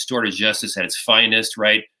rehabilitation, it's restorative justice at its finest,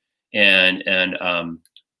 right? And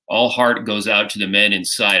all heart goes out to the men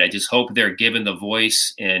inside. I just hope they're given the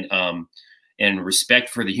voice and respect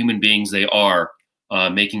for the human beings they are,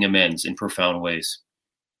 making amends in profound ways.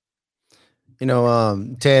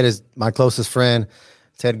 Ted is my closest friend.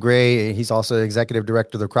 Ted Gray, he's also the executive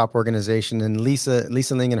director of the Crop Organization. And Lisa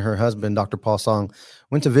Ling and her husband, Dr. Paul Song,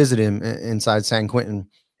 went to visit him inside San Quentin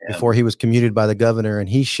before he was commuted by the governor. And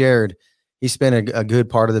he spent a good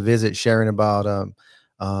part of the visit sharing about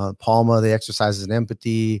Palma, the exercises in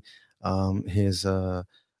empathy, his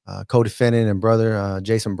co-defendant and brother,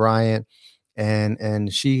 Jason Bryant.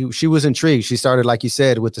 And she was intrigued. She started, like you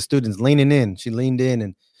said, with the students leaning in. She leaned in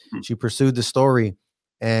and she pursued the story.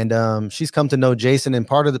 And she's come to know Jason, and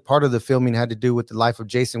part of the filming had to do with the life of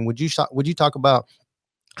Jason. Would you talk about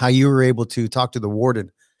how you were able to talk to the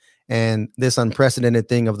warden and this unprecedented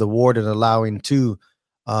thing of the warden allowing two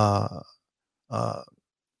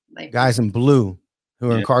guys in blue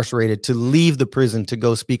who are incarcerated to leave the prison to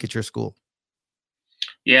go speak at your school?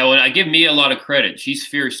 Yeah, well, I give Mia a lot of credit. She's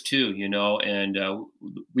fierce too, and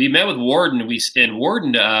we met with Warden.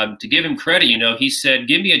 Warden, to give him credit, he said,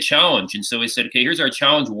 give me a challenge. And so he said, okay, here's our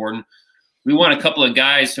challenge, Warden. We want a couple of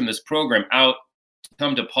guys from this program out to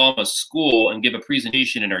come to Palma School and give a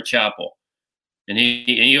presentation in our chapel. And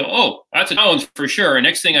he oh, that's a challenge for sure. And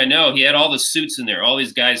next thing I know, he had all the suits in there. All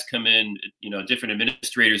these guys come in, different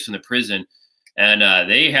administrators from the prison. And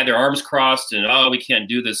they had their arms crossed and, we can't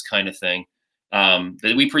do this kind of thing.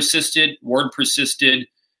 But we persisted, Warden persisted,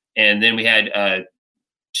 and then we had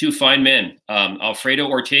two fine men, Alfredo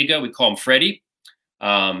Ortega, we call him Freddie,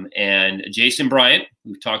 and Jason Bryant,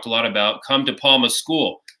 we've talked a lot about, come to Palma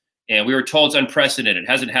School. And we were told it's unprecedented. It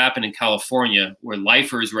hasn't happened in California, where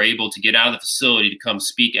lifers were able to get out of the facility to come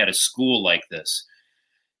speak at a school like this.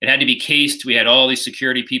 it had to be cased. We had all these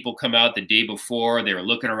security people come out the day before. They were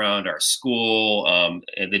looking around our school.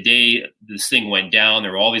 And the day this thing went down,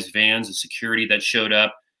 there were all these vans of security that showed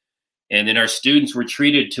up. And then our students were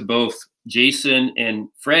treated to both Jason and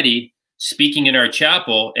Freddie speaking in our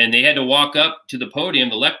chapel, and they had to walk up to the podium,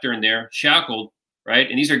 the lectern there, shackled, right?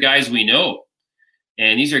 And these are guys we know.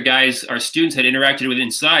 And these are guys our students had interacted with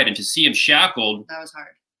inside. And to see them shackled, that was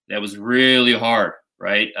hard. That was really hard,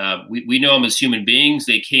 right? We know them as human beings.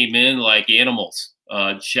 They came in like animals,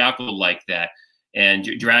 shackled like that, and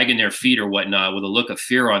dragging their feet or whatnot with a look of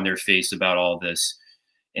fear on their face about all this.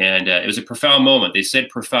 And it was a profound moment. They said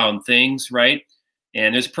profound things, right?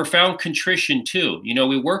 And there's profound contrition too. You know,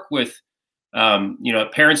 we work with,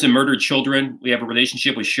 parents of murdered children. We have a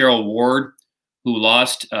relationship with Cheryl Ward, who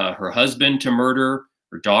lost her husband to murder.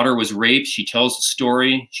 Her daughter was raped. She tells the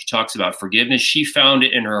story. She talks about forgiveness. She found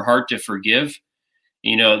it in her heart to forgive.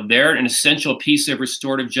 You know, they're an essential piece of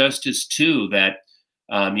restorative justice too, that,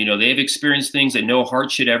 they've experienced things that no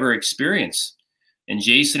heart should ever experience. And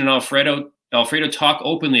Jason and Alfredo talk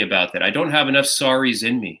openly about that. I don't have enough sorries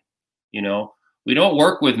in me. You know, we don't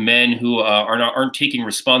work with men who aren't taking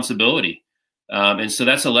responsibility. And so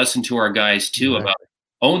that's a lesson to our guys too, about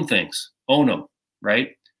own things, own them,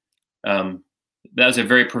 right? That was a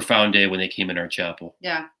very profound day when they came in our chapel.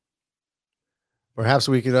 Yeah. Perhaps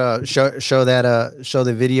we could show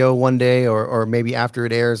the video one day, or maybe after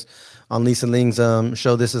it airs on Lisa Ling's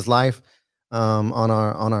show This Is Life, on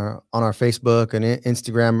our Facebook and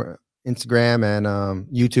Instagram and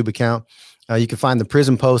YouTube account. You can find the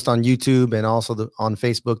Prison Post on YouTube, and also on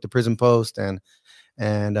Facebook, the Prison Post,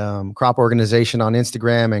 and Crop Organization on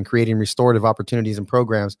Instagram, and Creating Restorative Opportunities and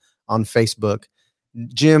Programs on Facebook.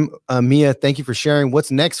 Jim, Mia, thank you for sharing.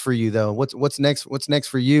 What's next for you, though? What's next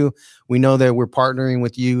for you? We know that we're partnering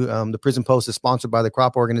with you. The Prison Post is sponsored by the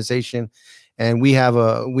Crop Organization, and we have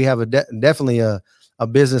definitely a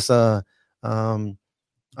business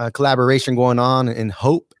collaboration going on in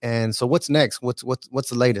Hope. And so, what's next? What's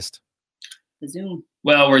the latest? The Zoom.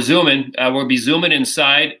 Well, we're Zooming. We'll be Zooming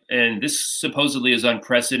inside, and this supposedly is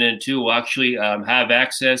unprecedented too. We'll actually have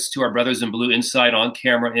access to our brothers in blue inside on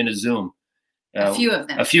camera in a Zoom. A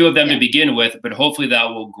few of them to begin with, but hopefully that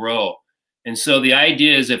will grow. And so the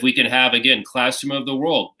idea is, if we can have, again, Classroom of the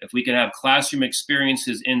World, if we can have classroom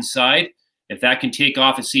experiences inside, if that can take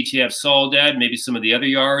off at CTF Soledad, maybe some of the other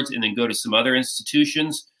yards, and then go to some other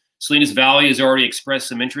institutions. Salinas Valley has already expressed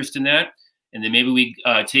some interest in that. And then maybe we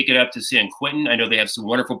take it up to San Quentin. I know they have some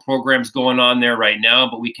wonderful programs going on there right now,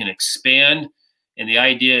 but we can expand. And the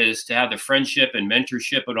idea is to have the friendship and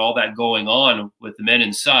mentorship and all that going on with the men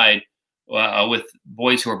inside, with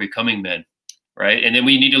boys who are becoming men, right? And then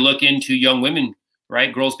we need to look into young women,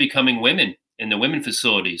 right? Girls becoming women in the women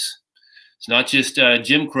facilities. It's not just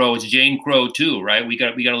Jim Crow, it's Jane Crow too, right? We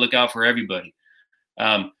got to look out for everybody.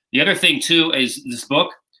 The other thing too is this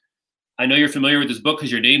book. I know you're familiar with this book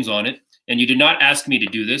because your name's on it, and you did not ask me to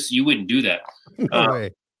do this. You wouldn't do that. No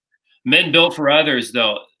way. Men Built for Others,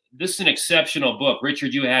 though, this is an exceptional book.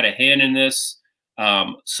 Richard, you had a hand in this.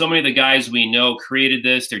 So many of the guys we know created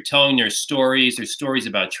this. They're telling their stories. Their stories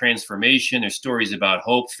about transformation. Their stories about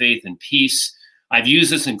hope, faith, and peace. I've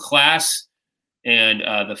used this in class, and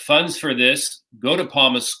the funds for this go to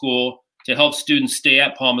Palma School to help students stay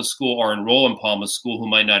at Palma School or enroll in Palma School who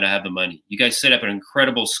might not have the money. You guys set up an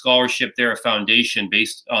incredible scholarship there, a foundation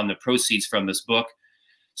based on the proceeds from this book.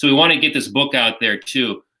 So we want to get this book out there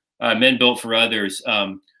too, Men Built for Others.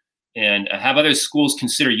 And have other schools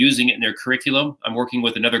consider using it in their curriculum. I'm working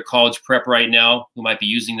with another college prep right now who might be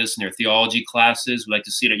using this in their theology classes. We like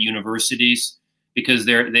to see it at universities because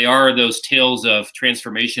they are those tales of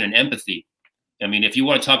transformation and empathy. I mean, if you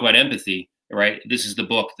want to talk about empathy, right, this is the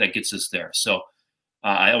book that gets us there. So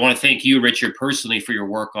I want to thank you, Richard, personally for your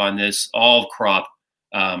work on this, all of Crop.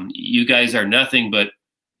 You guys are nothing but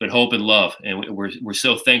hope and love. And we're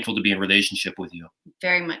so thankful to be in relationship with you.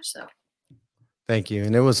 Very much so. Thank you.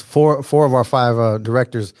 And it was four of our five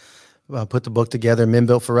directors put the book together, Men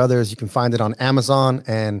Built for Others. You can find it on Amazon,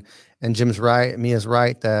 and Jim's right, Mia's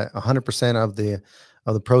right, that 100% of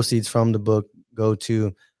the proceeds from the book go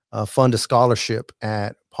to fund a scholarship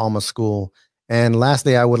at Palma School. And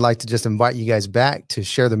lastly, I would like to just invite you guys back to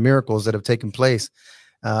share the miracles that have taken place,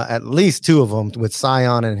 at least two of them, with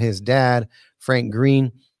Sion and his dad, Frank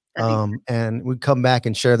Green. And we come back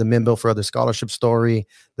and share the Men Built for Others scholarship story,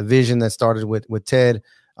 the vision that started with Ted,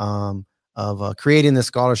 of creating the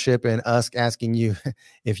scholarship, and us asking you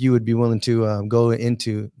if you would be willing to go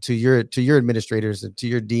to your administrators and to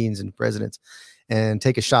your deans and presidents and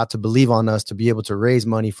take a shot to believe on us to be able to raise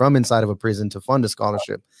money from inside of a prison to fund a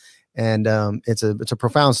scholarship. And it's a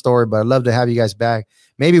profound story, but I'd love to have you guys back,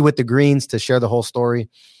 maybe with the Greens, to share the whole story.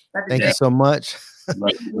 Thank you so much. So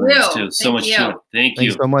much to it. Thank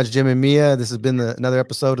you so much, Jim and Mia. This has been another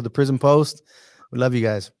episode of the Prison Post. We love you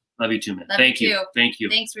guys. Love you too, man. Love Thank you. Too. Thank you.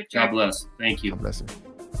 Thanks, Richard. God bless. Thank you. God bless you.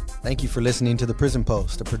 Thank you for listening to the Prison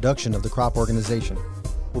Post, a production of the Crop Organization.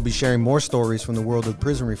 We'll be sharing more stories from the world of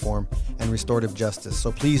prison reform and restorative justice,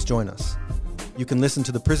 so please join us. You can listen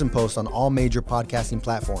to the Prison Post on all major podcasting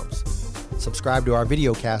platforms. Subscribe to our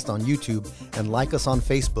video cast on YouTube and like us on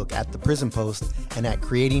Facebook at The Prison Post and at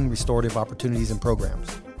Creating Restorative Opportunities and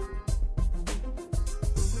Programs.